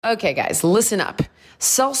Okay, guys, listen up.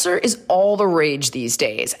 Seltzer is all the rage these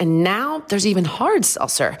days, and now there's even hard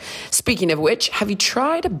seltzer. Speaking of which, have you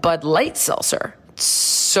tried Bud Light Seltzer? It's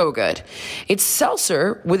so good. It's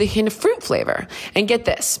seltzer with a hint of fruit flavor. And get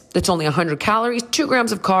this, it's only 100 calories, 2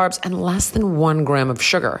 grams of carbs, and less than 1 gram of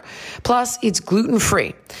sugar. Plus, it's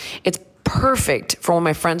gluten-free. It's perfect for when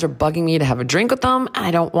my friends are bugging me to have a drink with them and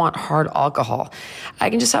I don't want hard alcohol. I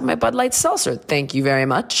can just have my Bud Light Seltzer. Thank you very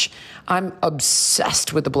much. I'm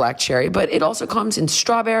obsessed with the black cherry, but it also comes in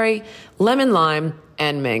strawberry, lemon lime,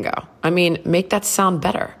 and mango. I mean, make that sound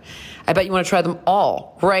better. I bet you want to try them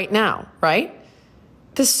all right now, right?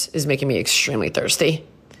 This is making me extremely thirsty.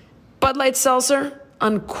 Bud Light Seltzer,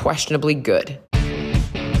 unquestionably good.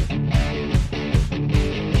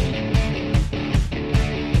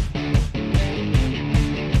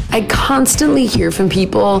 I constantly hear from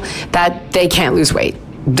people that they can't lose weight.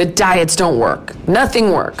 The diets don't work.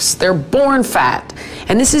 Nothing works. They're born fat.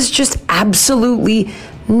 And this is just absolutely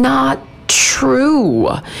not true.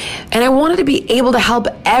 And I wanted to be able to help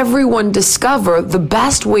everyone discover the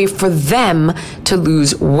best way for them to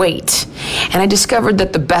lose weight. And I discovered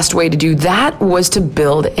that the best way to do that was to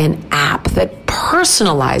build an app that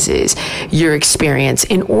personalizes your experience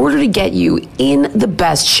in order to get you in the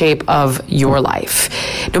best shape of your life.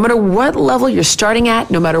 No matter what level you're starting at,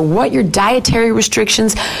 no matter what your dietary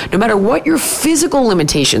restrictions, no matter what your physical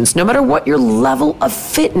limitations, no matter what your level of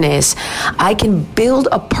fitness, I can build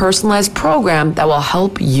a personalized program that will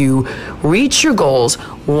help you reach your goals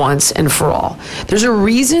once and for all. There's a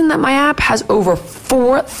reason that my app has over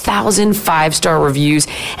 4,000 5-star reviews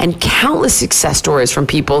and countless success stories from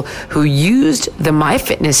people who used the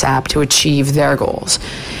MyFitness app to achieve their goals.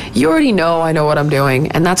 You already know I know what I'm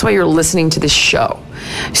doing, and that's why you're listening to this show.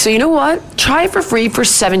 So you know what? Try it for free for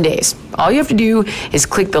 7 days. All you have to do is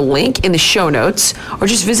click the link in the show notes or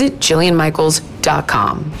just visit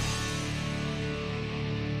JillianMichaels.com.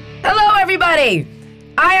 Hello, everybody.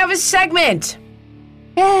 I have a segment.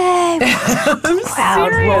 Yay! I'm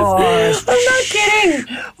serious. I'm not kidding.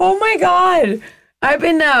 Oh my God. I've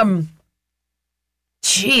been, I've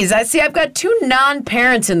got 2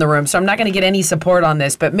 non-parents in the room, so I'm not going to get any support on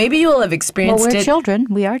this, but maybe you'll have experienced we're it. children.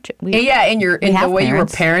 We are. Yeah, in the way you were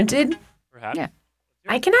parented. Yeah.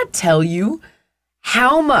 I cannot tell you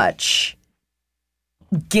how much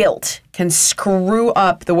guilt can screw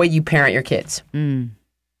up the way you parent your kids.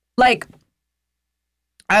 Like,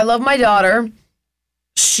 I love my daughter.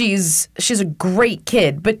 She's a great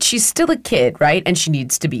kid, but she's still a kid, right? And she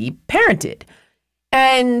needs to be parented.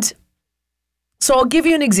 And so I'll give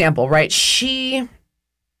you an example, right? She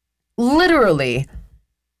literally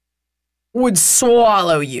would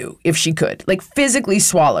swallow you if she could, like physically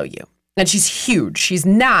swallow you. And she's huge. She's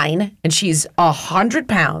 9 and she's 100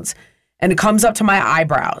 pounds and it comes up to my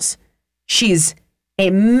eyebrows. She's a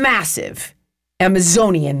massive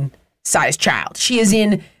Amazonian sized child. She is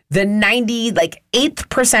in the 8th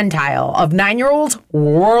percentile of 9-year-olds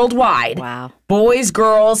worldwide. Wow. Boys,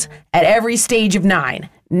 girls, at every stage of 9.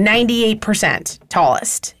 98%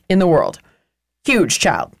 tallest in the world. Huge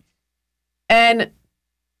child. And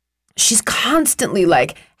she's constantly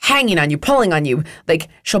hanging on you, pulling on you. Like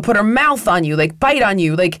she'll put her mouth on you, bite on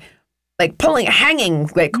you, pulling, hanging,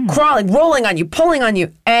 crawling, rolling on you, pulling on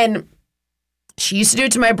you. And she used to do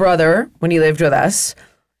it to my brother when he lived with us.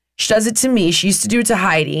 She does it to me. She used to do it to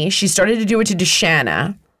Heidi. She started to do it to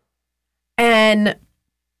Deshanna. And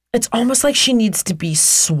it's almost like she needs to be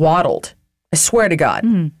swaddled. I swear to God.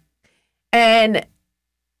 And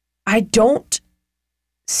I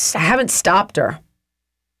haven't stopped her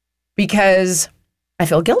because I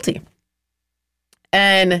feel guilty.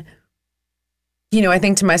 And, I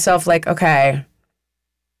think to myself, okay,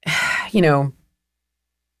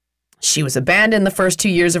 she was abandoned the first 2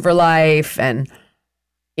 years of her life. And,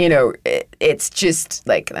 it's just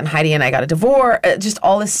then Heidi and I got a divorce, just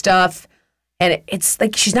all this stuff. And it's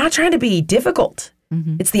she's not trying to be difficult.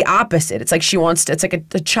 It's the opposite. It's it's like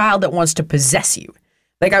a child that wants to possess you.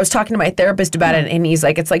 I was talking to my therapist about it, and he's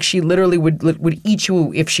it's like she literally would eat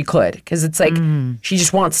you if she could, because it's she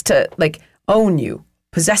just wants to own you,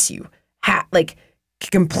 possess you,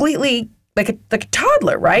 completely like a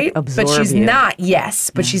toddler, right? Absorb but she's you. not. Yes,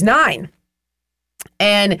 but she's 9,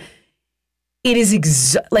 and it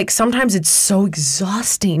is sometimes it's so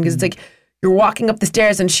exhausting because it's you're walking up the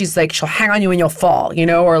stairs and she's she'll hang on you and you'll fall,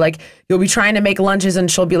 or you'll be trying to make lunches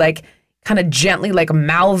and she'll be kind of gently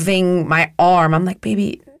mouthing my arm. I'm like,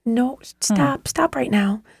 baby, no, stop right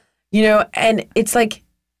now. And it's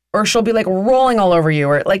or she'll be rolling all over you,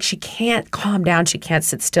 or she can't calm down. She can't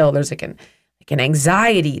sit still. There's an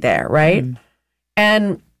anxiety there, right?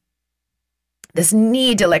 And this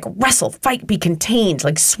need to like wrestle, fight, be contained,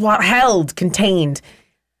 like held, contained.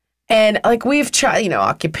 And like we've tried,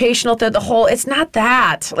 occupational therapy, it's not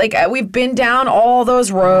that. Like we've been down all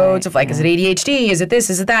those roads of like, is it ADHD? Is it this?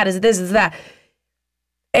 Is it that? Is it this? Is it that?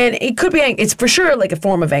 And it could be, it's for sure like a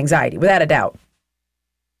form of anxiety, without a doubt.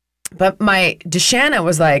 But my Deshanna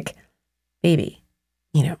was like, baby,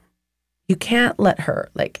 you can't let her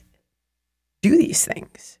like do these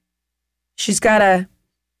things. She's got to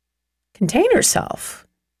contain herself.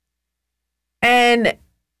 And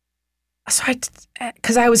so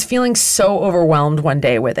because I was feeling so overwhelmed one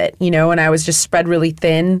day with it, and I was just spread really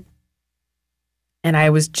thin. And I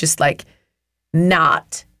was just like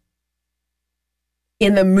not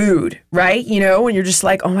in the mood, right? When you're just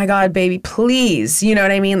like, oh my God, baby, please. You know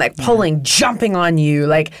what I mean? Like pulling, jumping on you,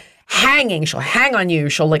 like hanging. She'll hang on you.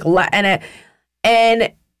 She'll like, and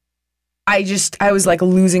I was like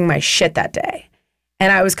losing my shit that day.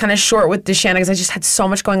 And I was kind of short with Deshanna because I just had so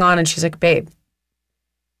much going on. And she's like, babe,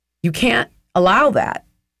 you can't allow that.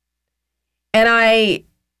 And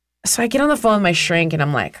so I get on the phone with my shrink and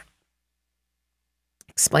I'm like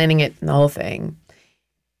explaining it and the whole thing.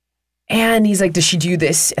 And he's like, does she do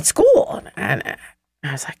this at school? And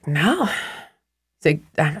I was like, no. He's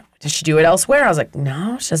like, does she do it elsewhere? I was like,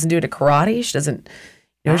 no, she doesn't do it at karate. She doesn't,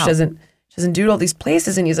 Wow. she doesn't do it all these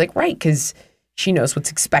places. And he's like, right, because she knows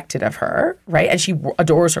what's expected of her, right? And she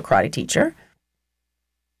adores her karate teacher.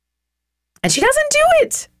 And she doesn't do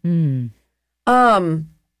it. And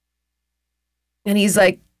he's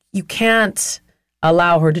like, you can't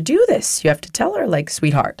allow her to do this. You have to tell her, like,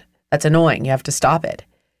 sweetheart, that's annoying. You have to stop it.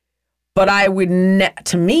 But I would,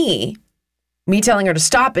 to me telling her to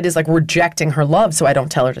stop it is like rejecting her love, so I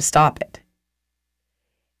don't tell her to stop it.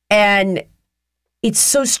 And it's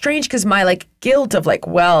so strange because my like guilt of like,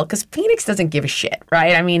 well, because Phoenix doesn't give a shit,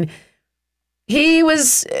 right? I mean, he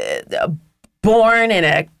was born in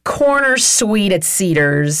a corner suite at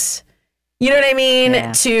Cedars. You know what I mean?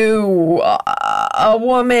 Yeah. To a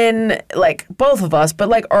woman, like both of us, but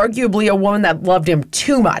like arguably a woman that loved him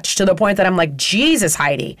too much to the point that I'm like, Jesus,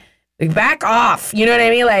 Heidi, like, back off. You know what I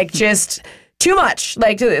mean? Like just too much.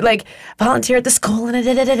 Like to like volunteer at the school and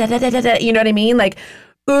you know what I mean? Like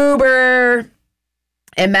uber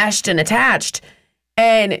enmeshed and attached.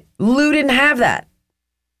 And Lou didn't have that.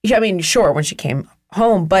 I mean, sure, when she came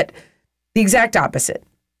home, but the exact opposite.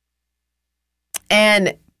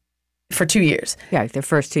 And for 2 years. Yeah, the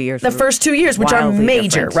first 2 years. The first 2 years, which are wildly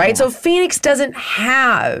major, different, right? yeah. So Phoenix doesn't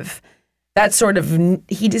have that sort of,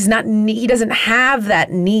 he doesn't have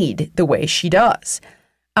that need the way she does.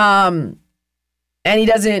 And he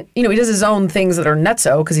doesn't, he does his own things that are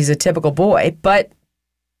nutso because he's a typical boy, but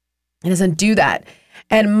he doesn't do that.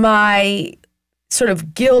 And my sort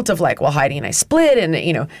of guilt of like, well, Heidi and I split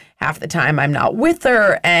and, half the time I'm not with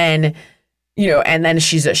her and, and then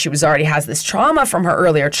she already has this trauma from her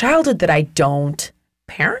earlier childhood that I don't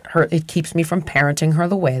parent her. It keeps me from parenting her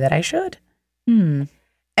the way that I should.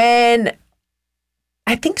 And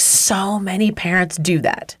I think so many parents do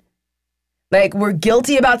that. Like we're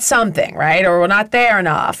guilty about something, right? Or we're not there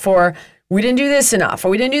enough, or we didn't do this enough, or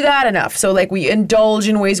we didn't do that enough. So like we indulge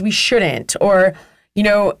in ways we shouldn't, or,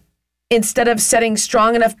 instead of setting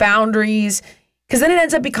strong enough boundaries, because then it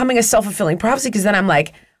ends up becoming a self-fulfilling prophecy because then I'm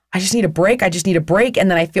like, I just need a break.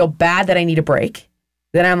 And then I feel bad that I need a break.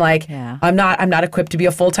 Then I'm like, Yeah. I'm not equipped to be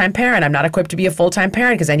a full-time parent. I'm not equipped to be a full-time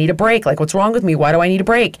parent because I need a break. Like, what's wrong with me? Why do I need a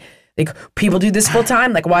break? Like, people do this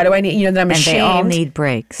full-time. Like, why do I need, then I'm And ashamed they all need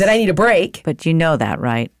breaks. that I need a break. But you know that,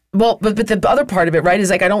 right? Well, but the other part of it, right, is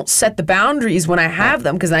like I don't set the boundaries when I have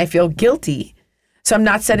them because then I feel guilty. So I'm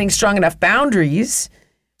not setting strong enough boundaries.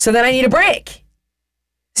 So then I need a break.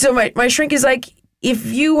 So my shrink is like, if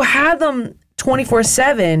you had them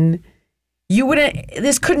 24/7,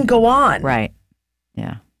 this couldn't go on. Right.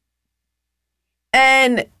 Yeah.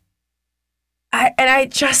 And I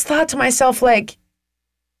just thought to myself, like,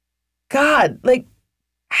 God, like,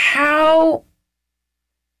 how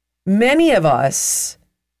many of us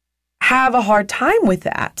have a hard time with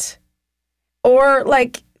that? Or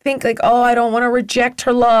like think like, oh, I don't want to reject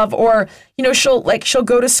her love, or she'll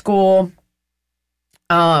go to school.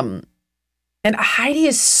 And Heidi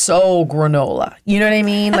is so granola. You know what I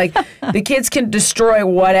mean? Like the kids can destroy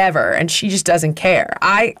whatever and she just doesn't care.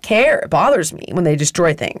 I care. It bothers me when they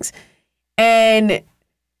destroy things. And,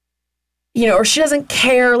 or she doesn't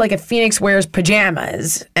care like if Phoenix wears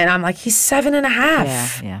pajamas. And I'm like, he's 7.5.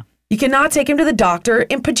 Yeah. You cannot take him to the doctor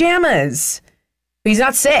in pajamas. He's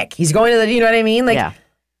not sick. He's going to the, you know what I mean? Like, Yeah.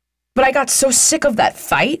 But I got so sick of that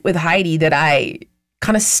fight with Heidi that I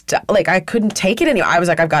kind of I couldn't take it anymore. I was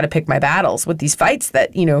like, I've got to pick my battles with these fights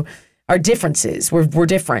that, are differences. We're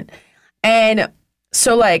different. And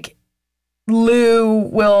so like Lou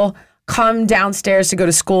will come downstairs to go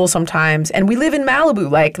to school sometimes. And we live in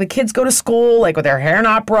Malibu. Like the kids go to school like with their hair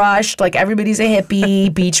not brushed. Like everybody's a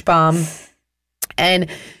hippie, beach bum. And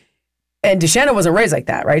DeShanna wasn't raised like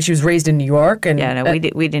that, right? She was raised in New York. And Yeah, no, we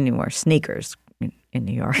didn't even wear sneakers in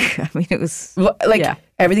New York. I mean, it was like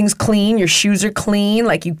everything's clean. Your shoes are clean.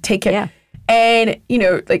 Like you take care. Yeah. And, you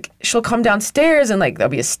know, like she'll come downstairs and like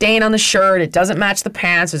there'll be a stain on the shirt. It doesn't match the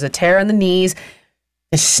pants. There's a tear in the knees.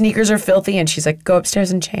 The sneakers are filthy. And she's like, go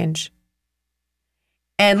upstairs and change.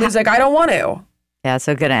 And Lou's like, I don't want to. Yeah,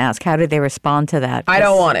 so going to ask, how did they respond to that? I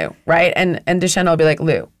don't want to, right? And DeShanna will be like,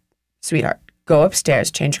 Lou, sweetheart, go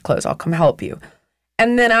upstairs, change your clothes. I'll come help you.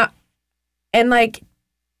 And then, and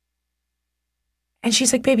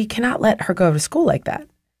she's like, baby, cannot let her go to school like that.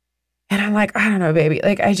 And I'm like, I don't know, baby.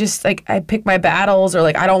 Like, I just, like, I pick my battles, or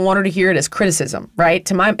like, I don't want her to hear it as criticism,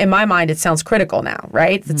 right? In my mind, it sounds critical now,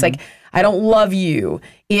 right? It's like, I don't love you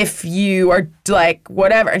if you are like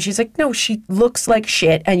whatever. And she's like, no, she looks like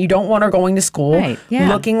shit, and you don't want her going to school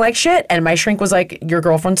looking like shit. And my shrink was like, your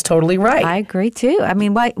girlfriend's totally right. I agree too. I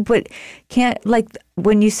mean, why? But can't, like,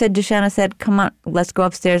 when you said, DeShanna said, come on, let's go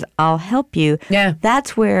upstairs, I'll help you. Yeah.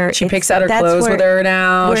 That's where she picks out her clothes with her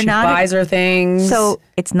now. She buys her things. So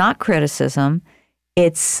it's not criticism.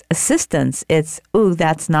 It's assistance. It's, ooh,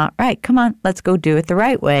 that's not right. Come on, let's go do it the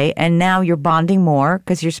right way. And now you're bonding more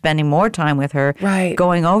because you're spending more time with her, right?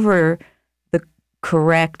 Going over the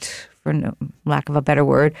correct, for lack of a better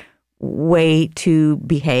word, way to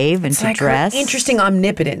behave and it's to like dress. Her interesting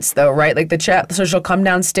omnipotence, though, right? Like so she'll come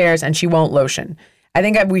downstairs and she won't lotion. I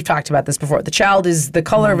think we've talked about this before. The child is the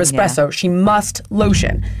color of espresso. Yeah. She must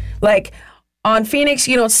lotion. Like, on Phoenix,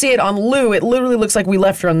 you don't see it. On Lou, it literally looks like we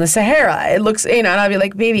left her on the Sahara. It looks, and I'll be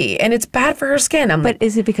like, baby, and it's bad for her skin. But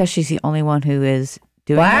is it because she's the only one who is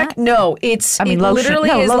doing black? That? No, it's. I mean, it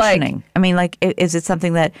literally is lotioning. Like. I mean, like, is it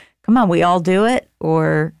something that? Come on, we all do it,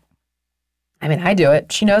 or? I mean, I do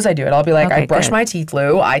it. She knows I do it. I'll be like, okay, I brush my teeth,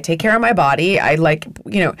 Lou. I take care of my body. I like,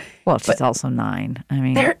 you know. Well, she's also 9. I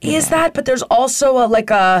mean, there is that, but there's also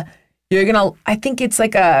you're gonna. I think it's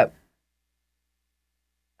like a.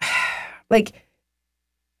 Like.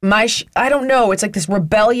 I don't know. It's like this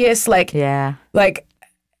rebellious, like, like,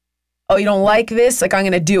 oh, you don't like this? Like, I'm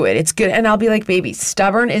going to do it. It's good. And I'll be like, baby,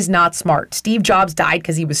 stubborn is not smart. Steve Jobs died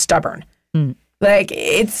because he was stubborn. Like,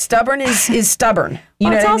 it's stubborn is stubborn. You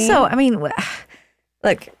know what I mean?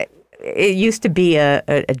 Look, it used to be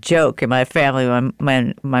a joke in my family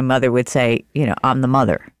when my mother would say, you know, I'm the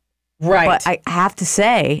mother. Right. But I have to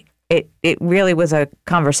say, it really was a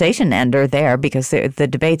conversation ender there because the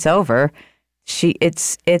debate's over.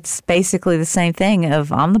 It's basically the same thing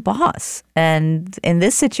of I'm the boss, and in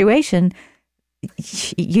this situation,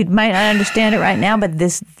 you might not understand it right now, but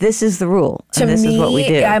this is the rule. To and this me, is what we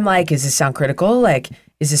do. I'm like, does this sound critical? Like,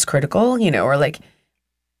 is this critical? You know, or like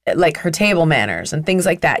her table manners and things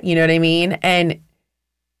like that. You know what I mean? And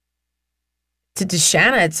to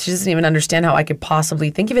DeShanna, she doesn't even understand how I could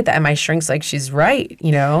possibly think of it. That and my shrink's like, she's right.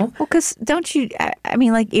 You know? Well, because don't you? I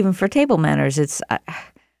mean, like even for table manners, it's.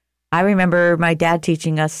 I remember my dad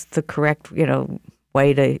teaching us the correct, you know,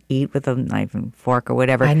 way to eat with a knife and fork or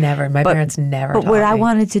whatever. My parents never taught me. But what I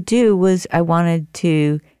wanted to do was I wanted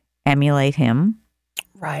to emulate him.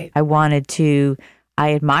 Right. I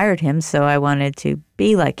admired him, so I wanted to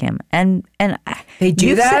be like him. And they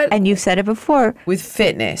do that? And you've said it before. With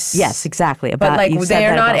fitness. Yes, exactly. But like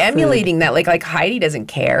they're not emulating that. Like Heidi doesn't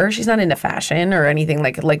care. She's not into fashion or anything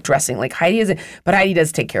like dressing. Like Heidi isn't, but Heidi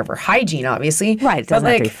does take care of her hygiene, obviously. Right. It doesn't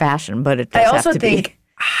have to be fashion, but it does have to be. I also think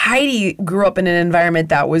Heidi grew up in an environment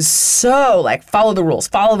that was so like follow the rules,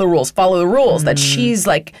 that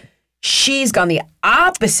she's gone the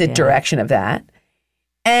opposite direction of that.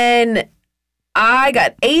 And I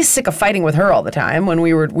got sick of fighting with her all the time when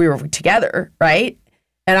we were together, right?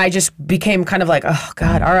 And I just became kind of like, oh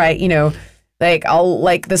God, all right, you know, like I'll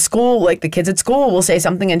like the kids at school will say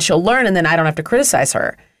something and she'll learn and then I don't have to criticize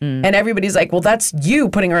her. And everybody's like, well, that's you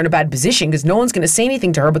putting her in a bad position because no one's going to say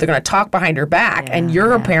anything to her, but they're going to talk behind her back and you're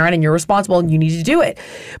her parent and you're responsible and you need to do it.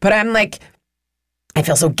 But I'm like, I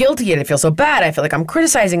feel so guilty and I feel so bad. I feel like I'm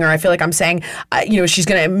criticizing her. I feel like I'm saying, you know, she's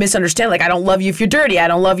going to misunderstand. Like, I don't love you if you're dirty. I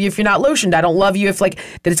don't love you if you're not lotioned. I don't love you if like,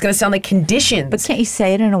 that it's going to sound like conditions. But can't you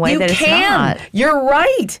say it in a way that it's not? You're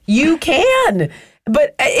right. You can.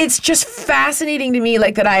 But it's just fascinating to me,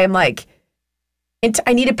 like that I am like,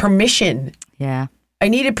 I needed permission. Yeah. I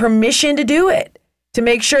needed permission to do it, to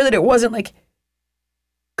make sure that it wasn't like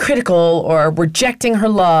critical or rejecting her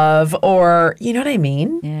love or, you know what I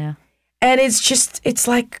mean? Yeah. And it's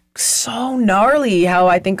like so gnarly how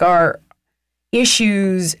I think our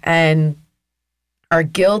issues and our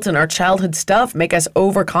guilt and our childhood stuff make us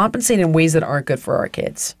overcompensate in ways that aren't good for our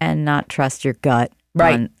kids. And not trust your gut.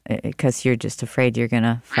 Right. Because you're just afraid you're going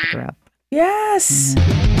to fuck her up. Yes.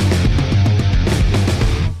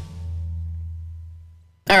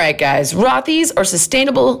 All right, guys. Rothy's are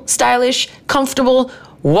sustainable, stylish, comfortable,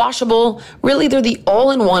 washable. Really, they're the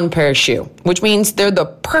all-in-one pair of shoe, which means they're the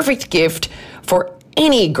perfect gift for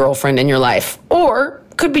any girlfriend in your life, or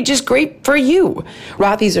could be just great for you.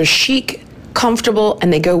 Rothy's are chic, comfortable,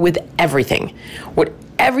 and they go with everything.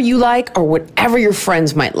 Whatever you like or whatever your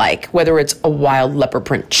friends might like, whether it's a wild leopard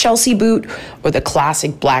print Chelsea boot or the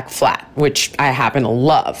classic black flat, which I happen to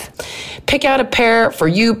love. Pick out a pair for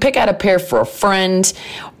you, pick out a pair for a friend,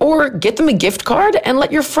 or get them a gift card and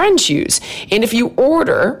let your friend choose. And if you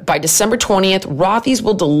order by December 20th, Rothy's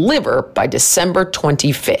will deliver by December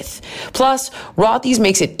 25th. Plus, Rothy's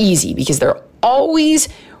makes it easy because they're always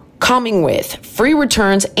coming with free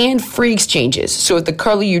returns and free exchanges. So if the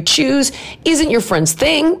color you choose isn't your friend's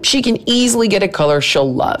thing, she can easily get a color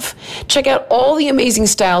she'll love. Check out all the amazing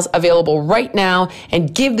styles available right now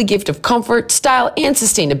and give the gift of comfort, style, and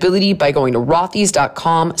sustainability by going to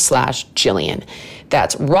rothys.com/Jillian.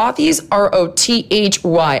 That's Rothys,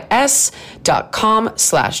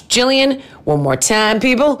 ROTHYS.com/Jillian. One more time,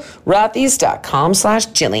 people,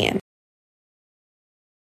 rothys.com/Jillian.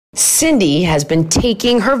 Cindy has been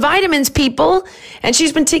taking her vitamins, people, and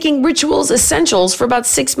she's been taking Rituals Essentials for about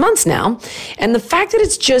 6 months now. And the fact that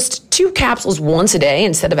it's just 2 capsules once a day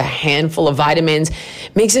instead of a handful of vitamins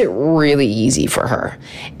makes it really easy for her.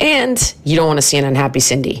 And you don't want to see an unhappy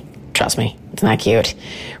Cindy. Trust me, it's not cute.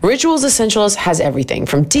 Rituals Essentials has everything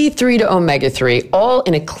from D3 to omega-3, all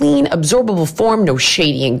in a clean, absorbable form, no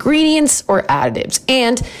shady ingredients or additives.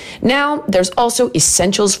 And now there's also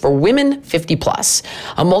Essentials for Women 50 Plus,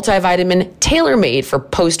 a multivitamin tailor-made for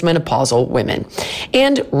postmenopausal women.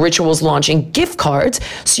 And Rituals launching gift cards,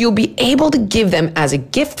 so you'll be able to give them as a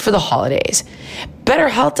gift for the holidays. Better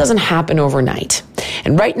health doesn't happen overnight.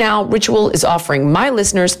 And right now, Ritual is offering my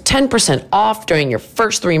listeners 10% off during your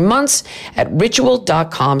first 3 months at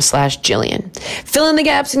ritual.com/Jillian. Fill in the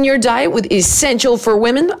gaps in your diet with Essential for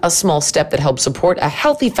Women, a small step that helps support a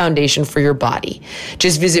healthy foundation for your body.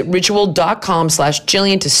 Just visit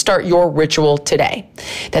ritual.com/Jillian to start your ritual today.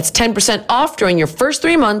 That's 10% off during your first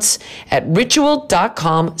 3 months at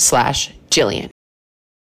ritual.com/Jillian.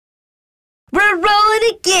 We're rolling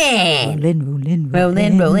again.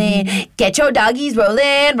 Rolling. Get your doggies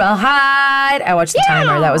rolling, roll hide. I watched the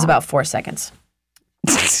timer. That was about 4 seconds.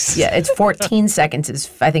 Yeah, it's 14 seconds is,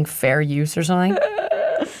 I think, fair use or something.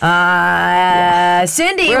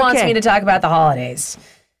 Cindy wants me to talk about the holidays.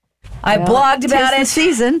 I blogged about it.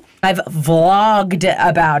 Season. I've vlogged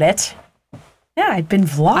about it. Yeah, I've been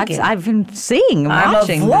vlogging. I've been seeing, I'm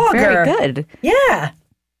watching. a vlogger. Very good. Yeah,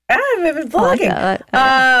 I've been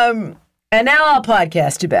vlogging. And now I'll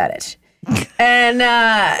podcast about it. And,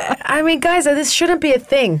 I mean, guys, this shouldn't be a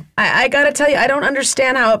thing. I got to tell you, I don't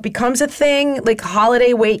understand how it becomes a thing, like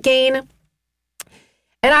holiday weight gain.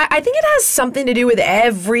 And I think it has something to do with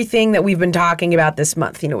everything that we've been talking about this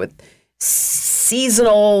month, with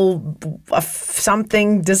seasonal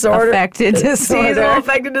something disorder. Affected disorder. Seasonal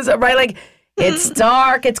affected disorder, right? Like, it's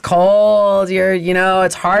dark, it's cold,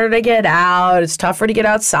 it's harder to get out, it's tougher to get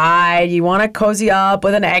outside, you want to cozy up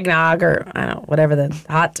with an eggnog or, I don't know, whatever the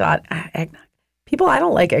hot eggnog. People, I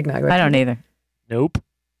don't like eggnog. I don't either. Nope.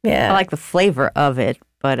 Yeah. I like the flavor of it,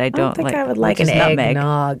 but I don't think I would like an nutmeg.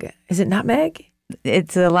 eggnog. Is it nutmeg?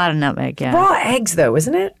 It's a lot of nutmeg, yeah. Raw eggs, though,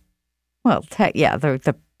 isn't it? Well,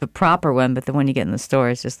 the proper one, but the one you get in the store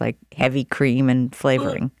is just like heavy cream and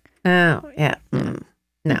flavoring. Oh, yeah.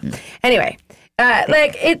 No. Anyway,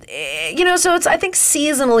 like it, so it's, I think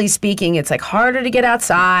seasonally speaking, it's like harder to get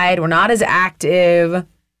outside. We're not as active.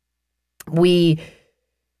 We,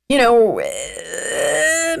 maybe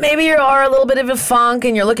you are a little bit of a funk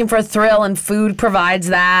and you're looking for a thrill and food provides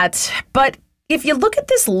that. But if you look at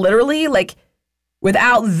this literally, like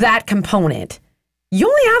without that component, you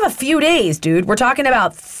only have a few days, dude. We're talking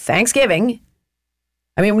about Thanksgiving.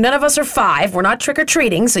 I mean, none of us are 5. We're not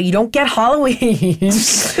trick-or-treating, so you don't get Halloween.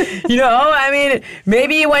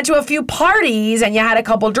 Maybe you went to a few parties and you had a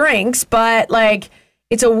couple drinks, but, like,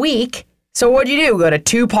 it's a week. So what'd you do? Go to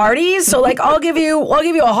 2 parties? So, like, I'll give you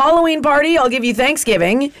a Halloween party. I'll give you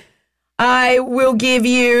Thanksgiving. I will give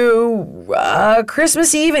you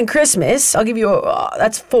Christmas Eve and Christmas. I'll give you,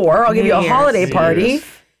 that's 4. I'll give you a holiday party.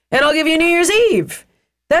 And I'll give you New Year's Eve.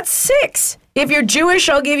 That's 6. If you're Jewish,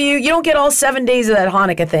 I'll give you don't get all 7 days of that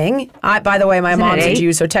Hanukkah thing. By the way, my mom's a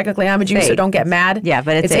Jew, so technically I'm a Jew, so don't get mad. Yeah,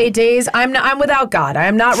 but it's 8 days. I'm without God. I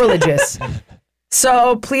am not religious.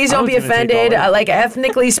 So please don't be offended. Like,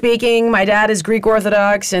 ethnically speaking, my dad is Greek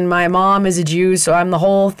Orthodox and my mom is a Jew, so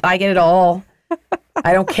I get it all.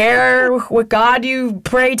 I don't care what God you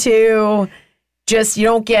pray to. Just, you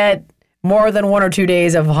don't get more than 1 or 2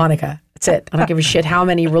 days of Hanukkah. That's it. I don't give a shit how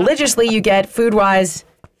many religiously you get, food-wise.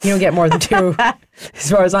 You don't get more than 2,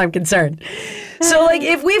 as far as I'm concerned. So, like,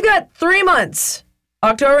 if we've got 3 months,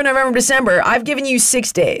 October, November, December, I've given you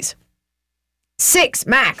 6 days. 6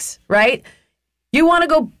 max, right? You want to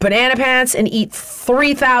go banana pants and eat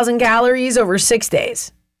 3,000 calories over 6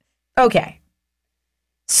 days. Okay.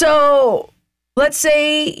 So let's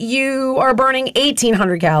say you are burning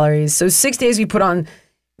 1,800 calories. So 6 days we put on,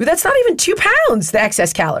 that's not even 2 pounds, the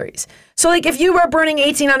excess calories. So like if you are burning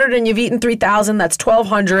 1,800 and you've eaten 3,000, that's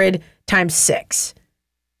 1,200 times 6.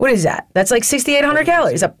 What is that? That's like 6,800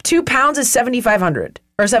 calories. 2 pounds is 7,500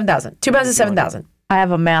 or 7,000. 2 pounds is 7,000. I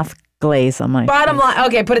have a math glaze on my Bottom face. line,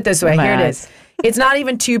 okay, put it this way. My Here it eyes. is. It's not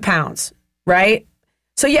even 2 pounds, right?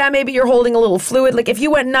 So yeah, maybe you're holding a little fluid. Like if you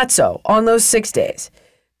went nutso on those 6 days.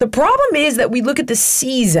 The problem is that we look at the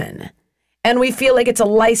season and we feel like it's a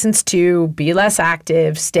license to be less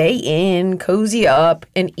active, stay in, cozy up,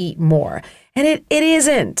 and eat more. And it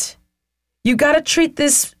isn't. You got to treat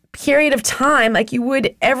this period of time like you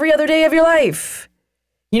would every other day of your life.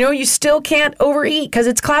 You know, you still can't overeat because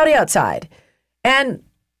it's cloudy outside. And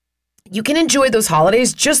you can enjoy those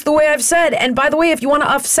holidays just the way I've said. And by the way, if you want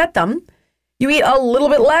to offset them, you eat a little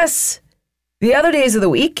bit less the other days of the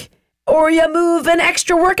week, or you move an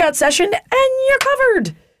extra workout session and you're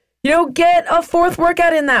covered. You know, get a 4th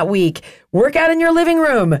workout in that week. Work out in your living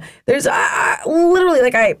room. There's literally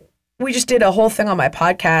we just did a whole thing on my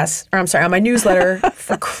podcast, or I'm sorry, on my newsletter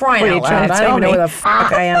for crying out loud. I don't even know where the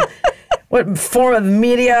fuck I am. What form of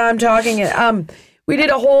media I'm talking. We did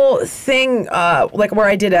a whole thing where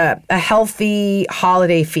I did a healthy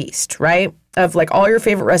holiday feast, right? Of like all your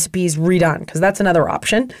favorite recipes redone, because that's another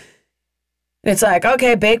option. And it's like,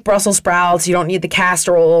 okay, baked Brussels sprouts. You don't need the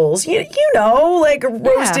casseroles. You know, like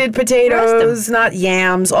roasted potatoes, not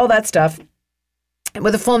yams, all that stuff.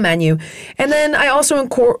 With a full menu. And then I also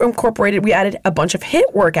we added a bunch of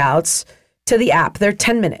HIIT workouts to the app. They're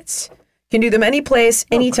 10 minutes. You can do them any place,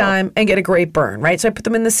 anytime, and get a great burn, right? So I put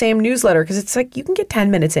them in the same newsletter because it's like you can get 10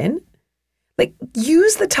 minutes in. Like,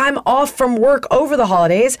 use the time off from work over the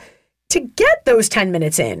holidays to get those 10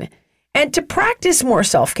 minutes in and to practice more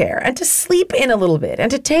self-care and to sleep in a little bit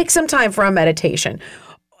and to take some time for a meditation.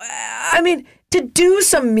 I mean, to do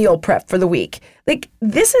some meal prep for the week. Like,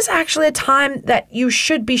 this is actually a time that you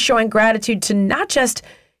should be showing gratitude to not just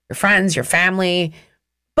your friends, your family,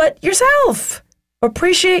 but yourself.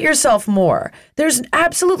 Appreciate yourself more. There's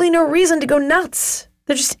absolutely no reason to go nuts.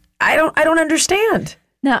 I don't understand.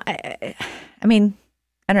 No, I mean,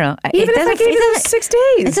 I don't know. Even if I gave you 6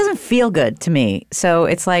 days. It doesn't feel good to me. So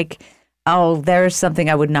it's like, oh, there's something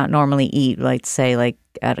I would not normally eat, like say like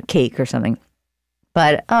at a cake or something.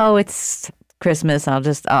 But, oh, it's Christmas.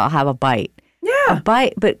 I'll have a bite. Yeah. A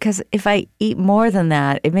bite. But because if I eat more than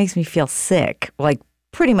that, it makes me feel sick, like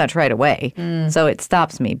pretty much right away. So it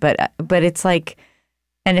stops me. But it's like,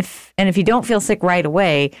 and if you don't feel sick right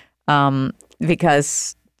away,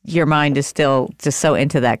 because your mind is still just so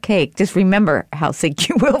into that cake, just remember how sick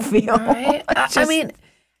you will feel. Right? I mean,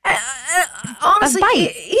 honestly,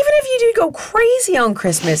 even if you do go crazy on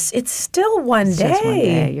Christmas, it's still one day. Just one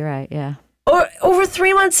day. You're right. Yeah. Or over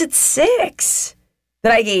 3 months, it's 6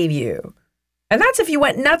 that I gave you. And that's if you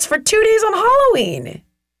went nuts for 2 days on Halloween.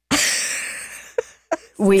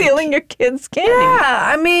 Stealing your kids' candy. Yeah,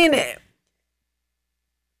 I mean,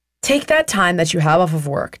 take that time that you have off of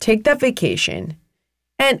work, take that vacation,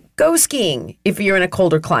 and go skiing if you're in a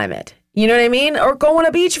colder climate. You know what I mean? Or go on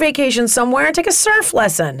a beach vacation somewhere and take a surf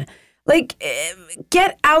lesson. Like,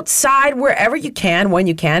 get outside wherever you can, when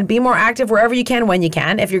you can. Be more active wherever you can, when you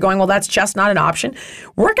can. If you're going, well, that's just not an option.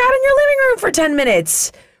 Work out in your living room for 10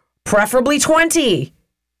 minutes, preferably 20.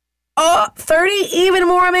 30, even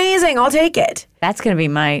more amazing. I'll take it. That's going to be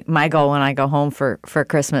my goal when I go home for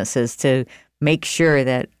Christmas, is to make sure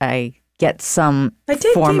that I get some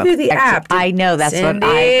form give you the of app. I know that's Cindy.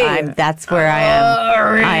 what I'm. That's where I am.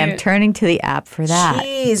 Sorry. I am turning to the app for that.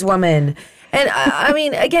 Jeez, woman. And I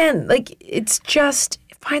mean, again, like, it's just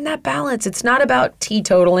find that balance. It's not about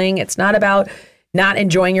teetotaling. It's not about not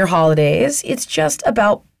enjoying your holidays. It's just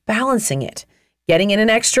about balancing it, getting in an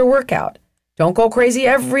extra workout. Don't go crazy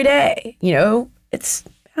every day. You know, it's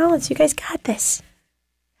balance. You guys got this.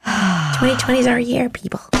 2020 is our year,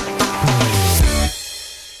 people.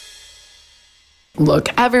 Look,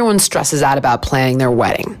 everyone stresses out about planning their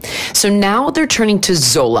wedding. So now they're turning to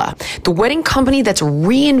Zola, the wedding company that's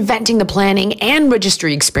reinventing the planning and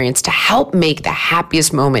registry experience to help make the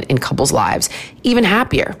happiest moment in couples' lives even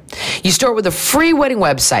happier. You start with a free wedding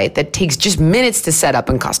website that takes just minutes to set up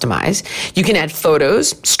and customize. You can add photos,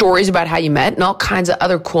 stories about how you met, and all kinds of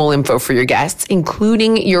other cool info for your guests,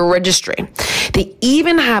 including your registry. They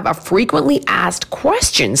even have a frequently asked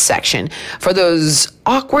questions section for those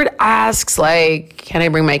awkward asks like, can I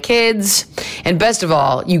bring my kids? And best of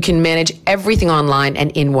all, you can manage everything online and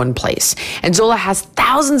in one place. And Zola has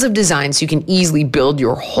thousands of designs so you can easily build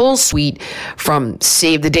your whole suite, from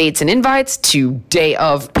save the dates and invites to day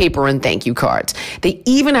of paper and thank you cards. They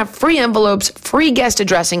even have free envelopes, free guest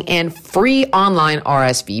addressing, and free online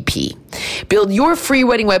RSVP. Build your free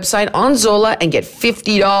wedding website on Zola and get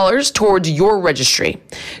 $50 towards your registry.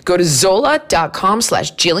 Go to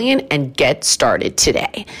zola.com/Jillian and get started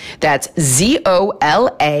today. That's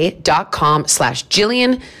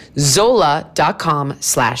ZOLA.com/Jillian,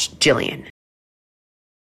 zola.com/Jillian.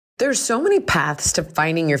 There's so many paths to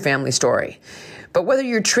finding your family story. But whether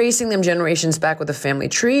you're tracing them generations back with a family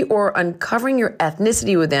tree or uncovering your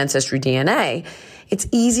ethnicity with Ancestry DNA, it's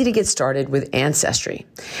easy to get started with Ancestry.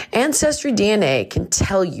 Ancestry DNA can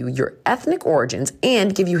tell you your ethnic origins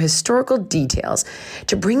and give you historical details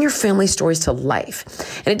to bring your family stories to life.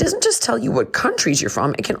 And it doesn't just tell you what countries you're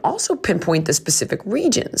from, it can also pinpoint the specific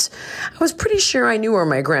regions. I was pretty sure I knew where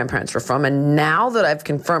my grandparents were from, and now that I've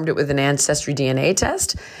confirmed it with an Ancestry DNA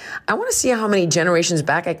test, I want to see how many generations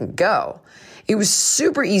back I can go. It was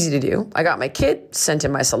super easy to do. I got my kit, sent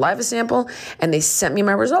in my saliva sample, and they sent me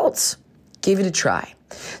my results. Give it a try.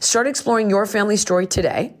 Start exploring your family story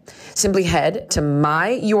today. Simply head to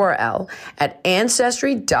my URL at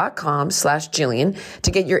ancestry.com/Jillian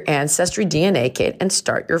to get your Ancestry DNA kit and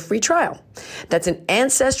start your free trial. That's an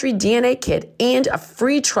Ancestry DNA kit and a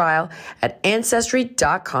free trial at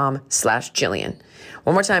ancestry.com/Jillian.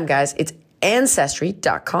 One more time, guys. It's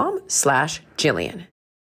ancestry.com/Jillian.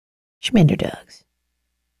 Schminder Dogs.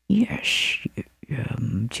 Yes,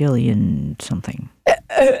 Jillian something.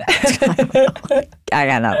 I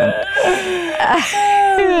got nothing.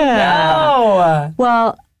 No.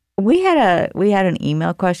 Well, we had an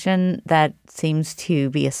email question that seems to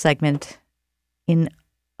be a segment in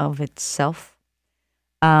of itself.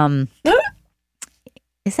 Is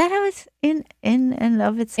that how it's in and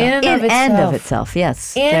of itself? In and of itself.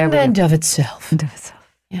 Yes. And of itself. End of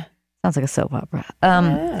itself. Yeah. Sounds like a soap opera.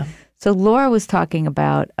 Yeah. So Laura was talking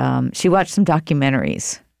about, she watched some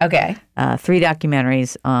documentaries. Okay. 3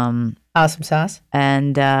 documentaries. Awesome sauce.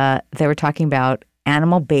 And they were talking about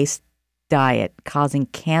animal-based diet causing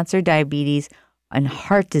cancer, diabetes, and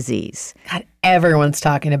heart disease. God, everyone's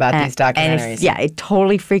talking about these documentaries. It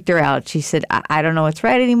totally freaked her out. She said, I don't know what's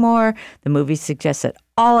right anymore. The movie suggests that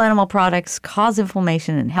all animal products cause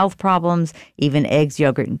inflammation and health problems, even eggs,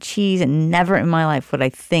 yogurt, and cheese. And never in my life would I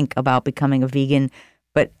think about becoming a vegan.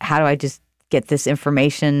 But how do I just get this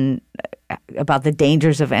information about the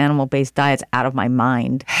dangers of animal-based diets out of my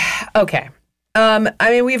mind? Okay. I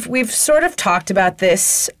mean, we've sort of talked about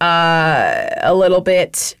this a little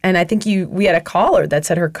bit, and I think we had a caller that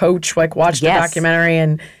said her coach watched the documentary,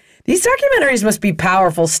 and these documentaries must be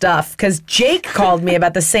powerful stuff, because Jake called me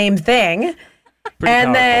about the same thing.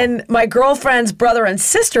 And then my girlfriend's brother and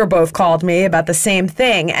sister both called me about the same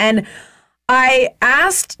thing. And I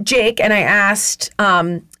asked Jake and I asked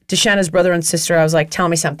Deshanna's brother and sister, I was like, tell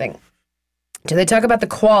me something. Do they talk about the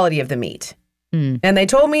quality of the meat? And they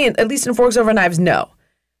told me, at least in Forks Over Knives, no.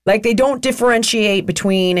 Like, they don't differentiate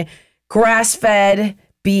between grass-fed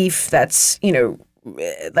beef that's no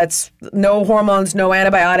hormones, no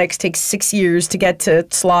antibiotics, takes 6 years to get to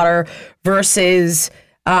slaughter, versus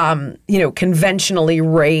conventionally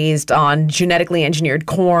raised on genetically engineered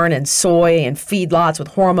corn and soy and feedlots with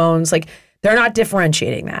hormones. Like, they're not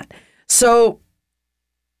differentiating that. So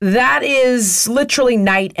that is literally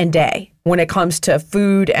night and day when it comes to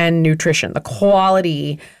food and nutrition. The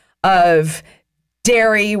quality of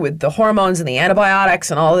dairy with the hormones and the antibiotics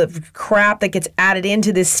and all the crap that gets added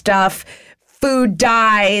into this stuff. Food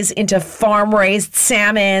dyes into farm-raised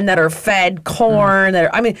salmon that are fed corn.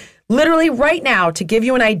 Literally right now, to give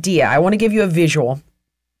you an idea, I want to give you a visual.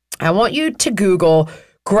 I want you to Google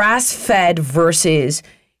grass-fed versus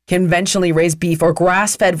conventionally raised beef, or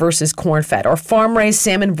grass-fed versus corn-fed, or farm-raised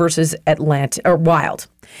salmon versus wild.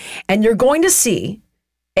 And you're going to see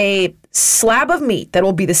a slab of meat that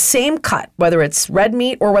will be the same cut, whether it's red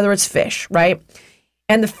meat or whether it's fish, right?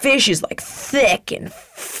 And the fish is like thick and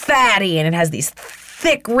fatty, and it has these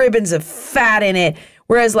thick ribbons of fat in it,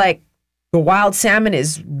 whereas like the wild salmon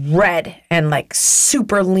is red and like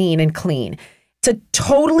super lean and clean. It's a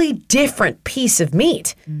totally different piece of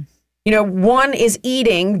meat. You know, one is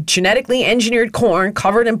eating genetically engineered corn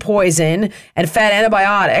covered in poison and fed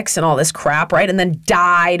antibiotics and all this crap, right? And then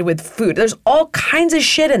dyed with food. There's all kinds of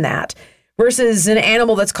shit in that versus an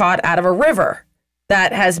animal that's caught out of a river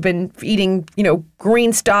that has been eating, you know,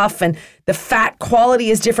 green stuff, and the fat quality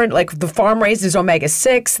is different. Like the farm raised is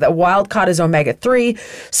omega-6, the wild caught is omega-3.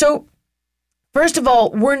 So first of all,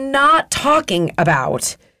 we're not talking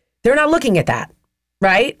about, they're not looking at that,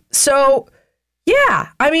 right? So yeah,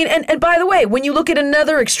 I mean, and by the way, when you look at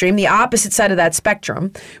another extreme, the opposite side of that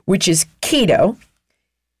spectrum, which is keto,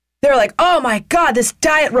 they're like, oh my God, this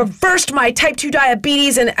diet reversed my type 2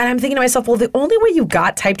 diabetes. And I'm thinking to myself, well, the only way you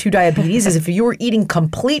got type 2 diabetes is if you were eating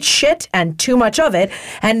complete shit and too much of it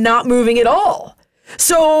and not moving at all.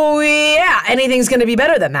 So yeah, anything's going to be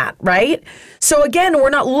better than that, right? So again,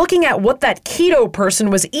 we're not looking at what that keto person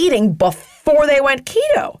was eating before they went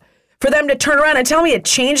keto. For them to turn around and tell me it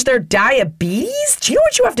changed their diabetes? Do you know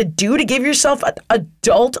what you have to do to give yourself an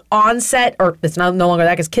adult onset, or it's no longer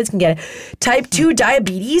that because kids can get it, type 2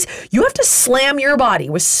 diabetes? You have to slam your body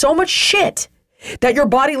with so much shit that your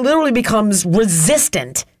body literally becomes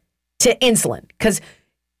resistant to insulin. Because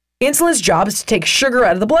insulin's job is to take sugar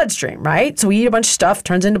out of the bloodstream, right? So we eat a bunch of stuff,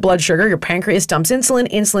 turns into blood sugar, your pancreas dumps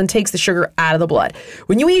insulin, insulin takes the sugar out of the blood.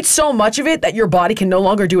 When you eat so much of it that your body can no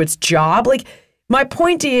longer do its job, like, my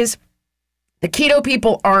point is, the keto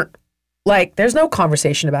people aren't like, there's no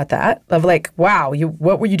conversation about that of like, wow,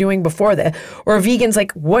 what were you doing before that? Or a vegan's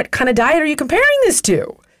like, what kind of diet are you comparing this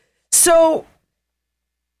to? So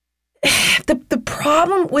the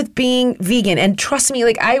problem with being vegan, and trust me,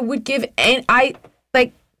 like I would give, and I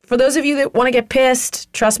like, for those of you that want to get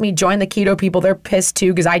pissed, trust me, join the keto people. They're pissed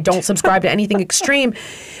too because I don't subscribe to anything extreme.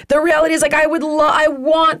 The reality is like I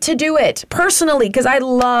want to do it personally because I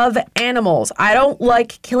love animals. I don't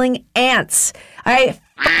like killing ants. I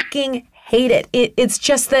fucking hate it. It's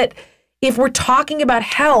just that if we're talking about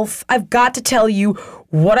health, I've got to tell you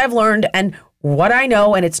what I've learned and what I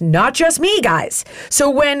know, and it's not just me, guys. So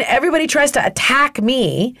when everybody tries to attack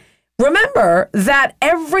me, remember that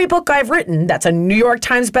every book I've written that's a New York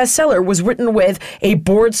Times bestseller was written with a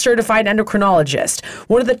board-certified endocrinologist,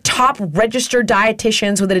 one of the top registered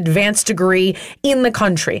dietitians with an advanced degree in the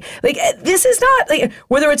country. Like, this is not, like,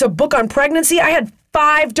 whether it's a book on pregnancy, I had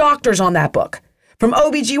 5 doctors on that book. From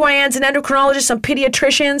OBGYNs and endocrinologists, some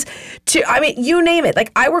pediatricians, to, I mean, you name it.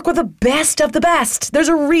 Like, I work with the best of the best. There's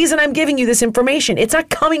a reason I'm giving you this information. It's not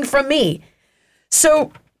coming from me.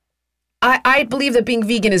 So I believe that being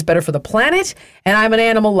vegan is better for the planet, and I'm an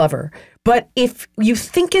animal lover. But if you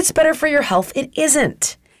think it's better for your health, it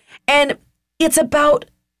isn't. And it's about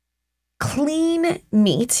clean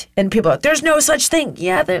meat, and people are like, there's no such thing.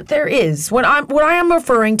 Yeah, there is. What I am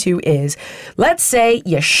referring to is, let's say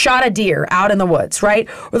you shot a deer out in the woods, right?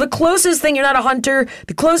 Or the closest thing, you're not a hunter,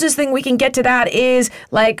 the closest thing we can get to that is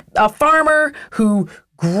like a farmer who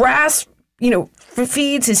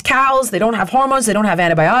feeds his cows. They don't have hormones. They don't have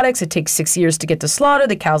antibiotics. It takes 6 years to get to slaughter.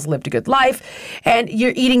 The cows lived a good life. And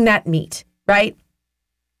you're eating that meat, right?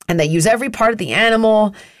 And they use every part of the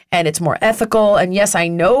animal, and it's more ethical. And yes, I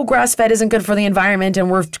know grass-fed isn't good for the environment,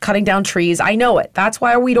 and we're cutting down trees. I know it. That's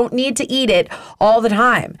why we don't need to eat it all the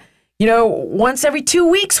time. You know, once every 2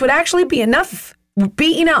 weeks would actually be enough.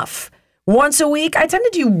 Once a week, I tend to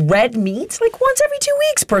do red meat like once every 2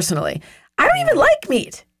 weeks, personally. I don't even like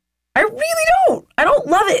meat. I really don't. I don't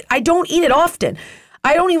love it. I don't eat it often.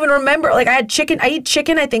 I don't even remember. Like, I eat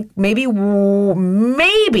chicken, I think maybe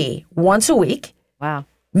once a week. Wow.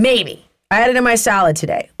 Maybe. I had it in my salad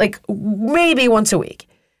today. Like, maybe once a week.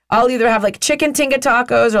 I'll either have like chicken tinga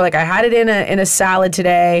tacos or like I had it in a salad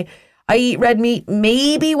today. I eat red meat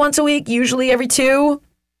maybe once a week, usually every 2.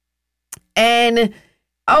 And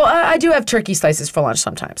I do have turkey slices for lunch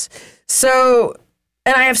sometimes. So,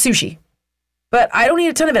 and I have sushi. But I don't eat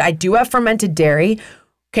a ton of it. I do have fermented dairy.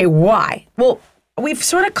 Okay, why? Well, we've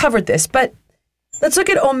sort of covered this, but let's look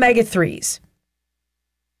at omega-3s.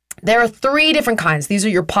 There are 3 different kinds. These are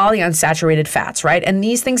your polyunsaturated fats, right? And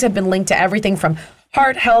these things have been linked to everything from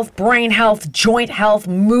heart health, brain health, joint health,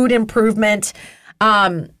 mood improvement.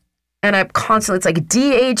 And I'm constantly, it's like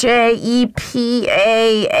DHA,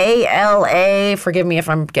 EPA, ALA. Forgive me if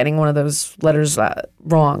I'm getting one of those letters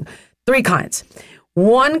wrong. 3 kinds.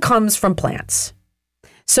 One comes from plants.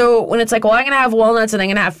 So when it's like, well, I'm going to have walnuts and I'm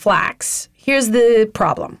going to have flax, here's the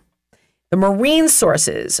problem. The marine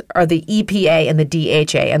sources are the EPA and the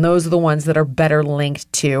DHA, and those are the ones that are better linked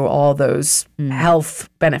to all those health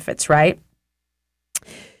benefits, right?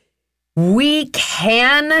 We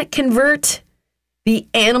can convert the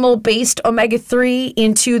animal-based omega-3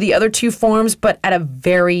 into the other two forms, but at a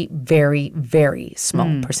very, very, very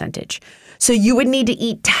small percentage. So you would need to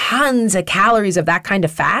eat tons of calories of that kind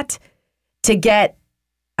of fat to get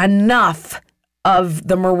enough of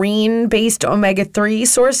the marine-based omega-3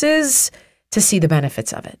 sources to see the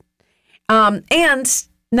benefits of it. And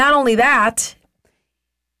not only that,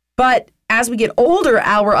 but as we get older,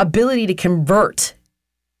 our ability to convert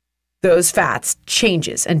those fats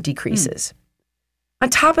changes and decreases. On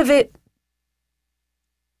top of it,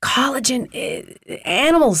 collagen,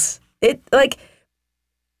 animals,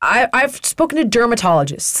 I've spoken to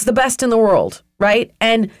dermatologists, it's the best in the world, right?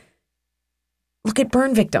 And look at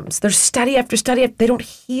burn victims. There's study after study, they don't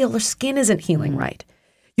heal, their skin isn't healing right.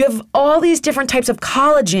 You have all these different types of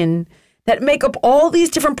collagen that make up all these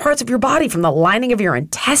different parts of your body, from the lining of your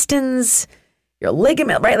intestines, your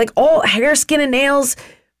ligament, right? Like all hair, skin, and nails.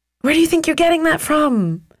 Where do you think you're getting that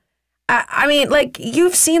from? I mean, like,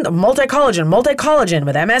 you've seen the multi-collagen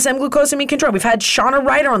with MSM glucosamine control. We've had Shauna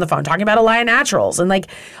Ryder on the phone talking about Alaya Naturals and like,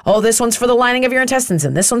 oh, this one's for the lining of your intestines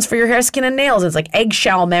and this one's for your hair, skin, and nails. It's like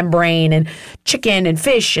eggshell membrane and chicken and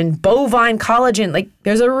fish and bovine collagen. Like,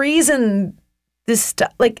 there's a reason this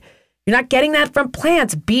stuff, like, you're not getting that from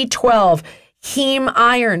plants. B12, heme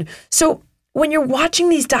iron. So when you're watching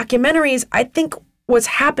these documentaries, I think what's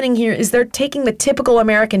happening here is they're taking the typical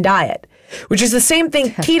American diet, which is the same thing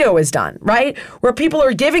keto has done, right? Where people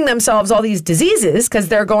are giving themselves all these diseases because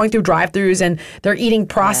they're going through drive-thrus and they're eating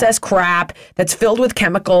processed crap that's filled with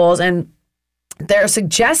chemicals, and they're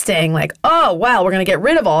suggesting like, oh, well, we're going to get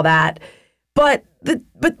rid of all that. But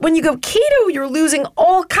when you go keto, you're losing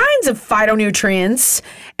all kinds of phytonutrients,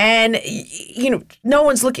 and no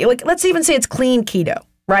one's looking, like, let's even say it's clean keto,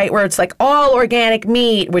 right? Where it's like all organic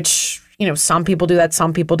meat, which, some people do that,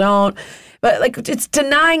 some people don't. But like, it's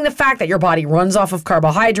denying the fact that your body runs off of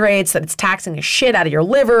carbohydrates, that it's taxing the shit out of your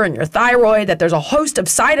liver and your thyroid, that there's a host of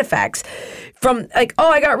side effects from like,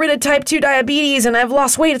 oh, I got rid of type 2 diabetes and I've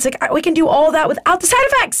lost weight. It's like, we can do all that without the side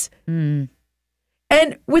effects. And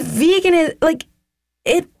with vegan,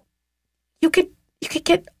 you could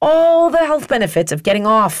get all the health benefits of getting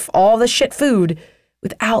off all the shit food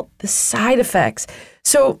without the side effects.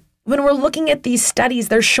 So when we're looking at these studies,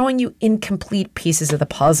 they're showing you incomplete pieces of the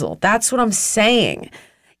puzzle. That's what I'm saying,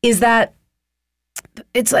 is that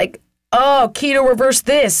it's like, oh, keto reversed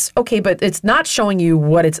this. Okay, but it's not showing you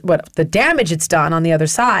what the damage it's done on the other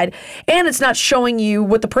side, and it's not showing you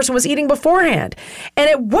what the person was eating beforehand. And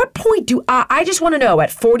at what point do I just want to know,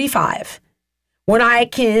 at 45, when I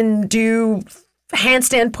can do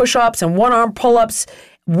handstand push-ups and one-arm pull-ups,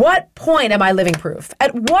 what point am I living proof?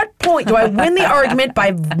 At what point do I win the argument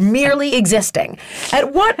by merely existing?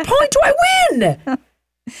 At what point do I win? At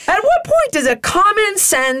what point does a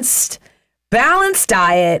common-sensed, balanced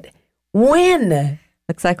diet win?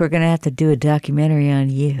 Looks like we're going to have to do a documentary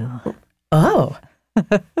on you. Oh.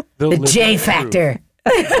 The J Factor.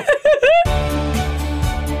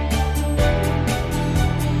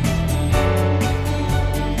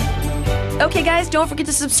 Okay, guys, don't forget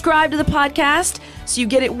to subscribe to the podcast so you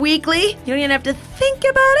get it weekly. You don't even have to think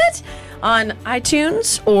about it on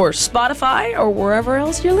iTunes or Spotify or wherever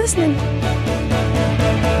else you're listening.